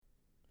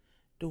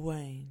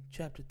Dwayne,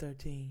 Chapter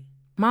 13.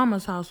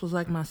 Mama's house was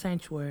like my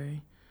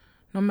sanctuary.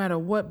 No matter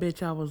what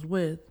bitch I was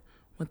with,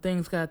 when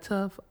things got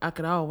tough, I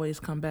could always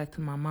come back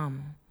to my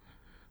mama.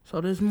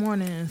 So this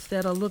morning,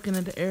 instead of looking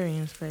at the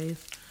Aryan's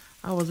face,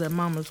 I was at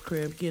Mama's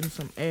crib getting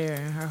some air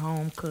in her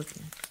home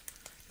cooking.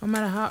 No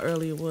matter how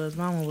early it was,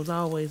 Mama was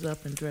always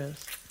up and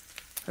dressed.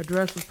 Her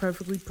dress was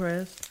perfectly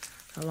pressed.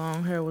 Her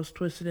long hair was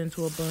twisted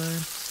into a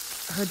bun.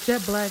 Her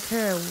jet black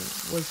hair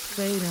was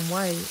fading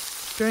white.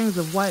 Strings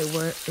of white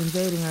were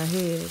invading her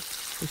head,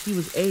 but she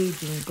was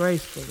aging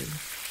gracefully.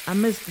 I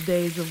missed the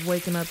days of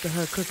waking up to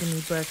her cooking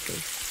me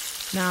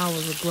breakfast. Now I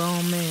was a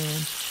grown man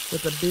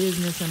with a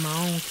business and my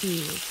own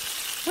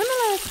kids. When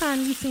the last time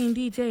you seen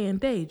DJ and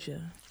Deja?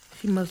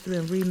 She must have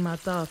been reading my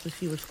thoughts as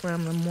she was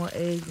scrambling more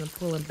eggs and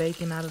pulling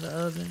bacon out of the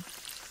oven.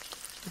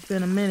 It's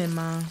been a minute,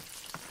 Ma.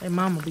 Hey,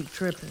 Mama be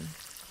tripping.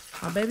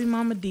 My baby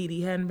mama Dee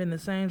Dee hadn't been the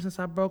same since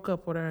I broke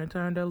up with her and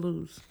turned her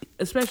loose.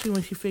 Especially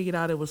when she figured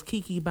out it was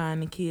Kiki buying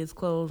the kids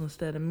clothes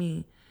instead of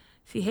me.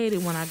 She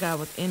hated when I got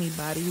with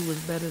anybody who was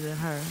better than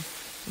her.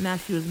 Now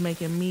she was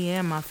making me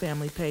and my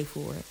family pay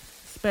for it,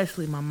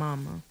 especially my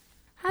mama.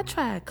 I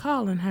tried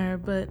calling her,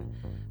 but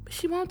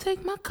she won't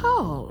take my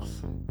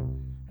calls.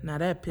 Now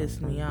that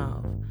pissed me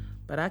off,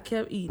 but I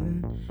kept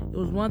eating. It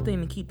was one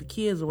thing to keep the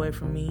kids away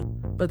from me,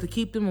 but to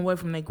keep them away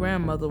from their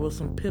grandmother was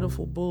some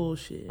pitiful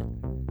bullshit.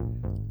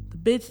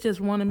 The bitch just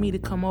wanted me to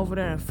come over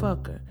there and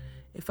fuck her.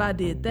 If I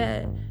did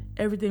that,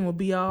 everything would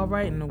be all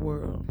right in the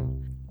world.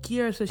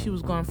 Kiera said she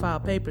was going to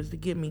file papers to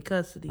get me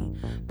custody,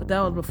 but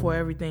that was before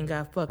everything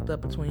got fucked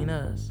up between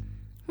us.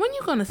 When you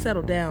gonna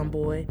settle down,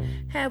 boy?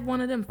 Have one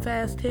of them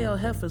fast-tailed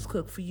heifers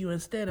cook for you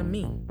instead of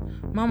me.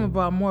 Mama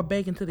brought more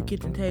bacon to the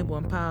kitchen table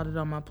and piled it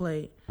on my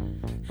plate.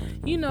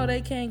 You know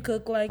they can't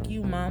cook like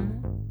you,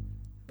 Mama.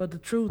 But the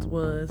truth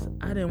was,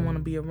 I didn't want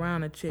to be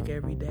around a chick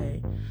every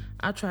day.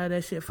 I tried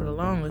that shit for the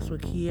longest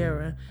with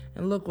Kiera,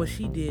 and look what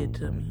she did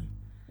to me.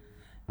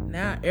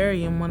 Now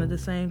Aryan wanted the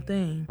same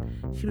thing.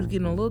 She was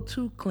getting a little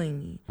too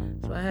clingy,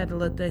 so I had to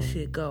let that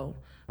shit go.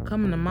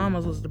 Coming to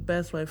Mama's was the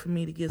best way for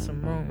me to get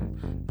some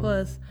room.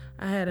 Plus,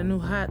 I had a new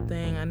hot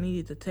thing I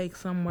needed to take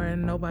somewhere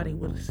and nobody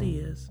would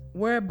see us.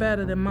 Where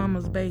better than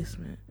Mama's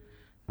basement?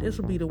 This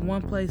would be the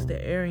one place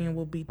that Aryan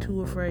would be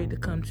too afraid to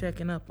come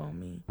checking up on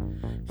me.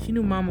 She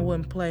knew Mama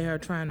wouldn't play her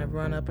trying to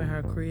run up in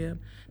her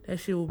crib. That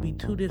shit would be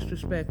too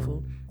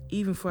disrespectful,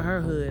 even for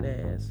her hood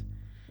ass.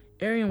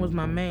 Aryan was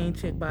my main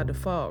chick by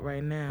default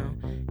right now,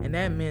 and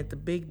that meant the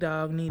big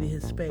dog needed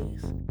his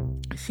space.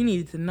 She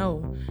needed to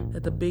know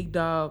that the big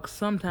dog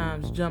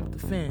sometimes jumped the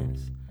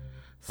fence.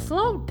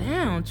 Slow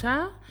down,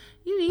 child.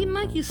 You eating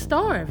like you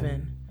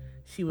starving.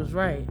 She was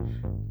right.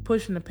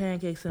 Pushing the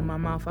pancakes in my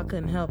mouth, I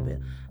couldn't help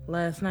it.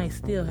 Last night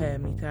still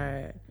had me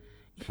tired.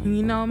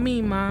 You know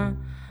me, Ma.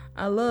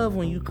 I love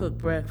when you cook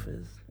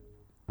breakfast.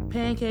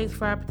 Pancakes,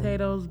 fried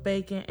potatoes,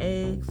 bacon,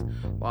 eggs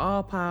were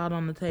all piled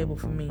on the table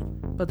for me.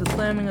 But the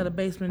slamming of the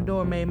basement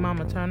door made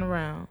Mama turn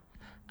around.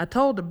 I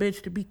told the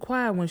bitch to be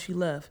quiet when she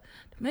left,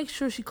 to make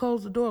sure she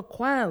closed the door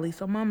quietly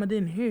so Mama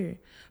didn't hear.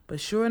 But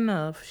sure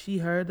enough, she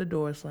heard the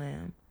door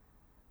slam.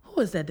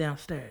 Who is that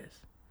downstairs?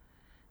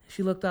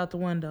 She looked out the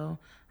window.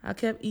 I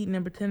kept eating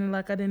and pretending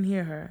like I didn't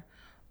hear her.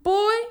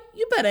 Boy,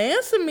 you better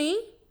answer me.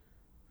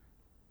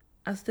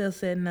 I still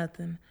said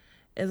nothing,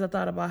 as I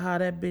thought about how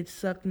that bitch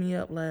sucked me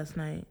up last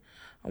night.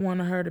 I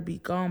wanted her to be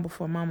gone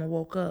before Mama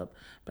woke up,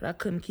 but I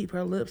couldn't keep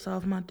her lips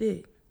off my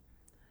dick.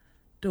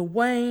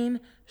 Dwayne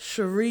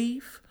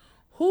Sharif,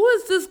 who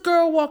is this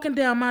girl walking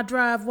down my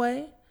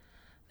driveway?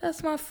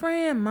 That's my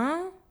friend,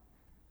 Mom.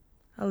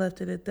 I left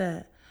it at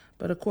that,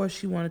 but of course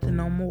she wanted to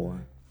know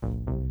more.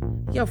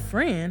 Your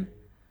friend?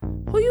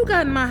 Who you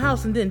got in my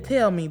house and didn't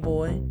tell me,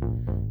 boy?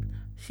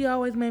 She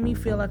always made me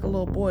feel like a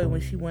little boy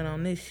when she went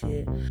on this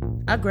shit.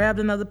 I grabbed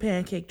another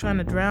pancake trying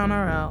to drown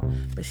her out,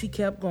 but she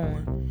kept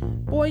going.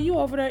 Boy, you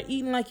over there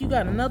eating like you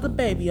got another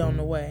baby on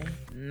the way.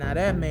 Now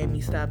that made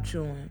me stop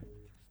chewing.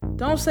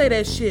 Don't say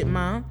that shit,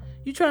 Mom.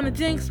 You trying to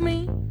jinx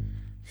me?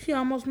 She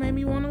almost made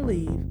me want to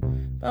leave,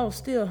 but I was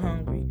still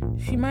hungry.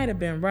 She might have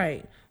been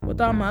right.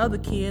 With all my other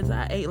kids,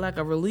 I ate like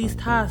a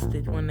released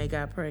hostage when they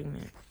got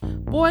pregnant.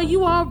 Boy,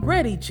 you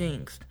already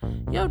jinxed.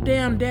 Your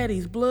damn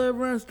daddy's blood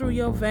runs through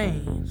your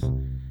veins.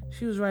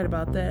 She was right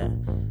about that.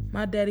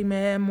 My daddy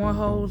may have more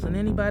hoes than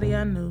anybody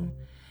I knew.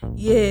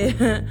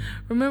 Yeah,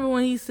 remember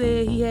when he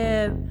said he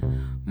had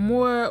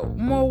more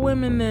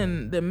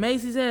women than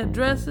Macy's had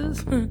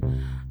dresses?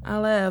 I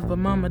laughed, but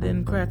Mama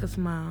didn't crack a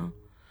smile.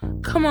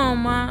 Come on,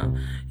 Ma.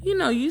 You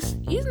know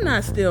you're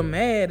not still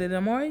mad at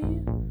him, are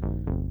you?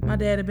 My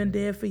dad had been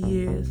dead for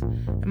years,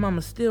 and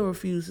Mama still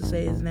refused to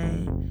say his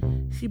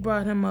name. She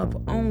brought him up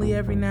only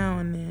every now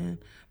and then,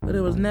 but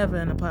it was never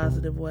in a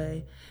positive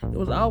way. It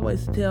was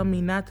always to tell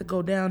me not to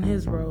go down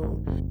his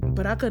road,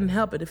 but I couldn't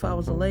help it if I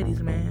was a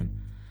ladies' man.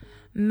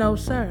 No,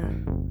 sir,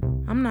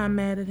 I'm not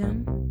mad at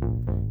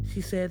him, she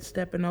said,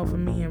 stepping over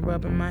me and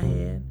rubbing my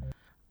head.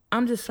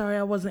 I'm just sorry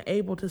I wasn't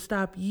able to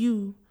stop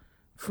you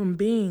from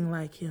being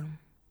like him.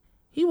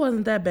 He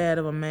wasn't that bad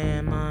of a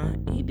man, Ma.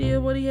 He did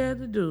what he had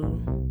to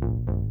do.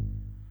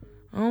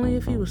 Only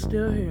if he was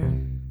still here.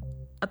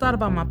 I thought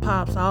about my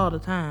pops all the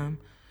time,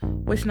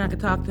 wishing I could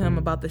talk to him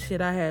about the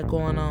shit I had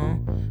going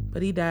on,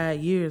 but he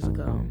died years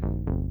ago.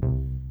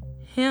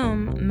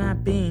 Him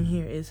not being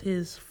here is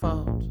his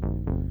fault.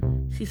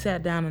 She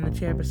sat down in the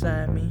chair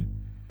beside me.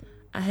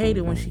 I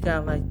hated when she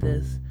got like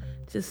this,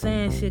 just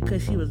saying shit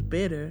because she was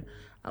bitter.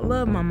 I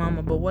love my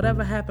mama, but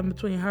whatever happened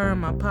between her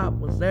and my pop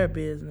was their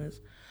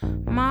business.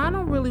 Ma, I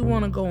don't really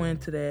want to go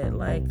into that.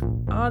 Like,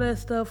 all that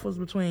stuff was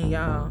between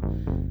y'all.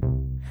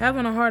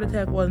 Having a heart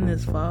attack wasn't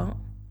his fault.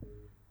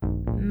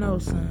 No,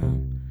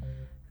 son.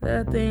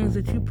 There are things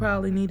that you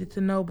probably needed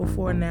to know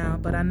before now,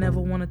 but I never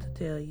wanted to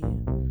tell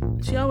you.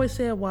 She always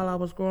said while I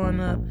was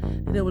growing up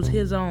that it was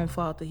his own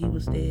fault that he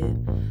was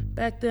dead.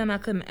 Back then, I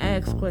couldn't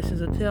ask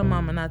questions or tell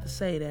Mama not to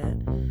say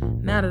that.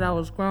 Now that I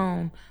was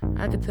grown,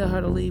 I could tell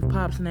her to leave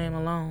Pop's name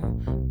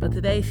alone. But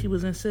today, she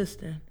was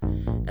insisting.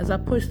 As I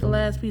pushed the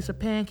last piece of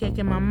pancake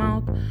in my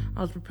mouth,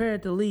 I was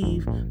prepared to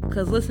leave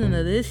because listening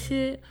to this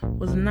shit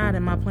was not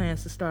in my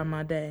plans to start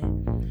my day.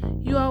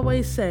 You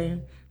always say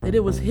that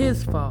it was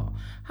his fault.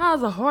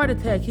 How's a heart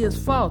attack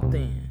his fault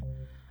then?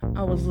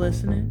 I was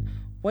listening,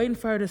 waiting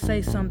for her to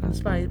say something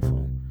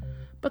spiteful.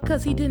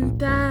 Because he didn't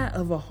die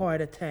of a heart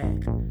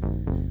attack.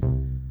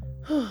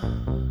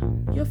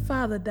 Your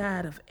father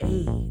died of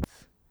AIDS.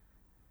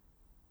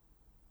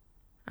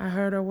 I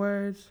heard her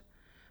words,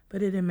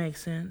 but it didn't make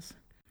sense.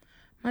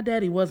 My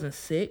daddy wasn't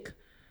sick,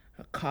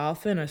 or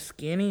coughing, or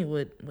skinny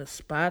with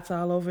spots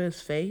all over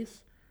his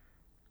face.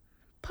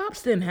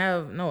 Pops didn't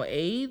have no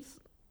AIDS.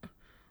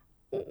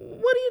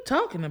 What are you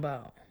talking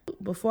about?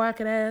 Before I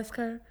could ask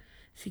her,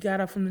 she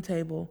got up from the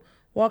table,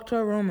 walked to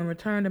her room, and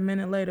returned a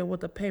minute later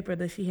with a paper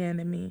that she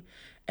handed me.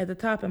 At the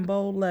top in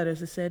bold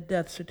letters, it said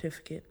death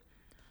certificate.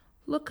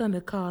 Look under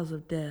cause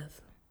of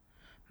death.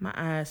 My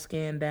eyes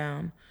scanned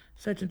down,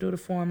 searching through the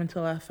form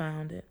until I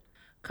found it.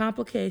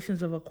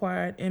 Complications of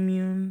acquired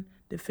immune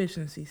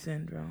deficiency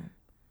syndrome.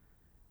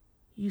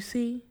 You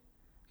see,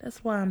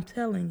 that's why I'm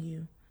telling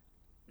you.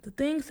 The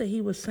things that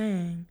he was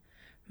saying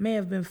may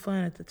have been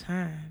fun at the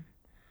time.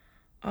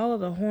 All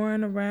of the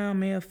whoring around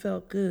may have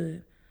felt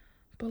good,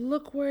 but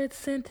look where it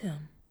sent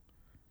him.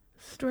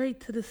 Straight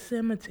to the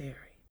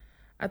cemetery.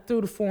 I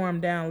threw the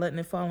form down, letting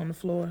it fall on the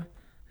floor.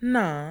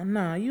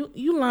 Nah,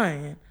 you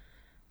lying.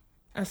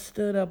 I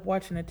stood up,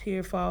 watching a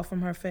tear fall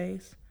from her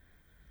face.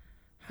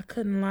 I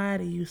couldn't lie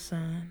to you,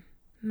 son.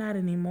 Not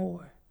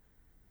anymore.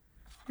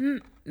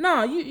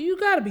 No, you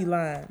gotta be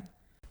lying.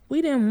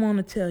 We didn't want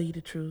to tell you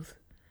the truth.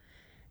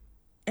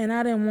 And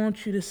I didn't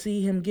want you to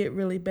see him get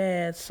really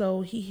bad,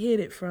 so he hid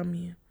it from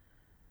you.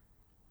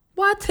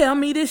 Why tell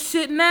me this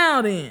shit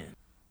now then?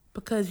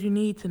 Because you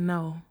need to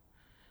know.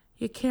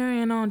 You're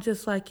carrying on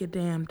just like your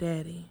damn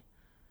daddy.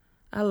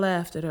 I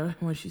laughed at her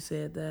when she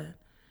said that.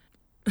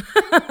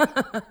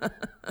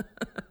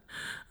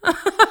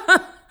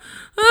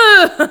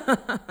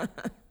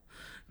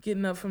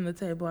 Getting up from the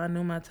table, I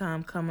knew my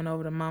time coming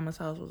over to Mama's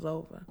house was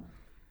over.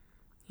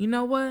 You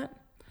know what?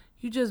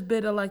 You just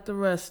bitter like the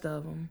rest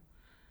of them.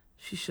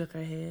 She shook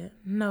her head.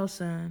 No,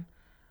 son.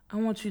 I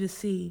want you to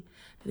see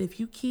that if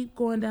you keep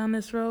going down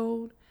this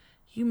road,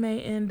 you may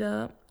end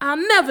up... I'll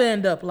never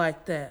end up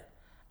like that.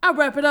 I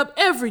wrap it up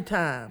every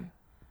time,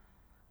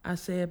 I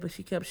said, but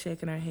she kept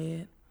shaking her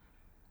head.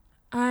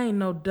 I ain't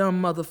no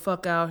dumb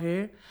motherfucker out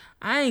here.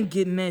 I ain't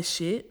getting that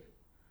shit.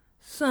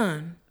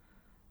 Son,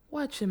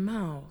 watch your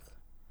mouth.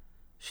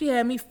 She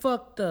had me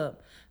fucked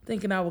up,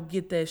 thinking I would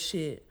get that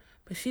shit,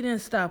 but she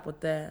didn't stop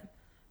with that.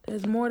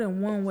 There's more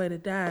than one way to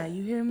die,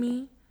 you hear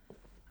me?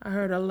 I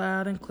heard her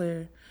loud and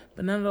clear,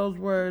 but none of those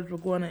words were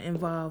going to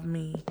involve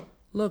me.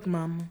 Look,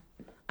 Mama,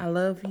 I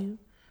love you,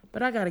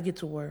 but I got to get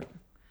to work.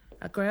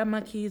 I grabbed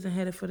my keys and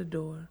headed for the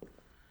door.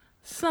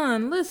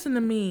 Son, listen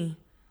to me.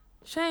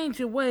 Change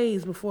your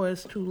ways before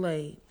it's too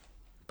late.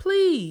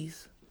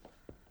 Please.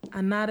 I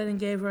nodded and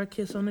gave her a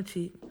kiss on the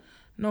cheek.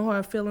 No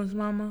hard feelings,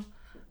 Mama.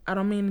 I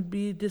don't mean to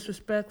be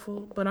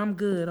disrespectful, but I'm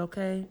good,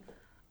 okay?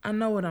 I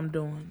know what I'm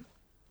doing.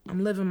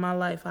 I'm living my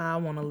life how I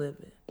want to live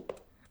it.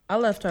 I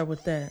left her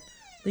with that,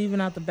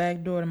 leaving out the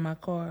back door to my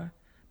car.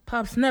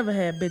 Pops never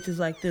had bitches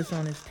like this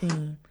on his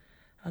team,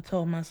 I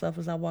told myself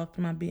as I walked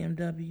to my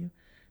BMW.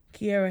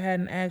 Kiara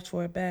hadn't asked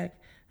for it back,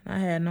 and I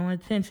had no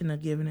intention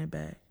of giving it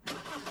back.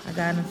 I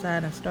got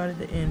inside and started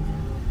the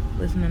engine,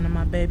 listening to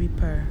my baby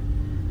purr.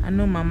 I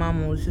knew my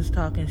mama was just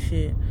talking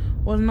shit.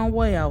 Wasn't no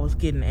way I was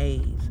getting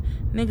AIDS.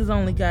 Niggas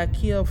only got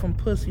killed from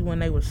pussy when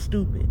they was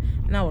stupid,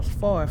 and I was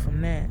far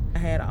from that. I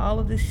had all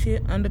of this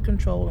shit under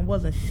control and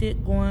wasn't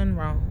shit going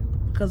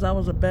wrong because I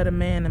was a better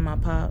man than my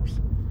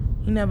pops.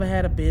 He never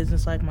had a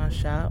business like my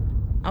shop.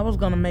 I was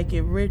gonna make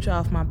it rich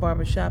off my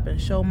barbershop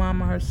and show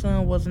mama her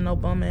son wasn't no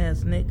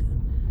bum-ass nigga.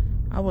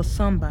 I was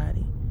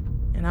somebody,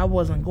 and I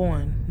wasn't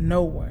going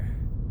nowhere.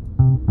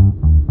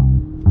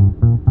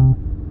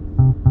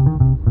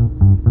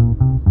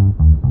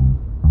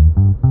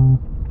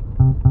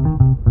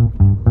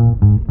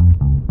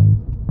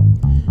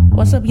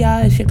 What's up,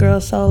 y'all? It's your girl,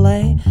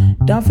 Soleil.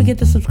 Don't forget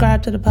to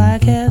subscribe to the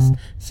podcast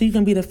so you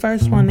can be the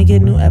first one to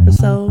get new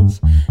episodes.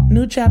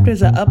 New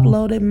chapters are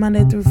uploaded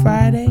Monday through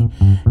Friday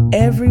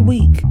every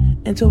week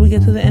until we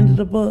get to the end of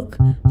the book.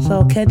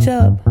 So catch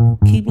up.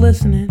 Keep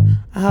listening.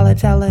 I'll holler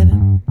at y'all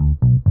later.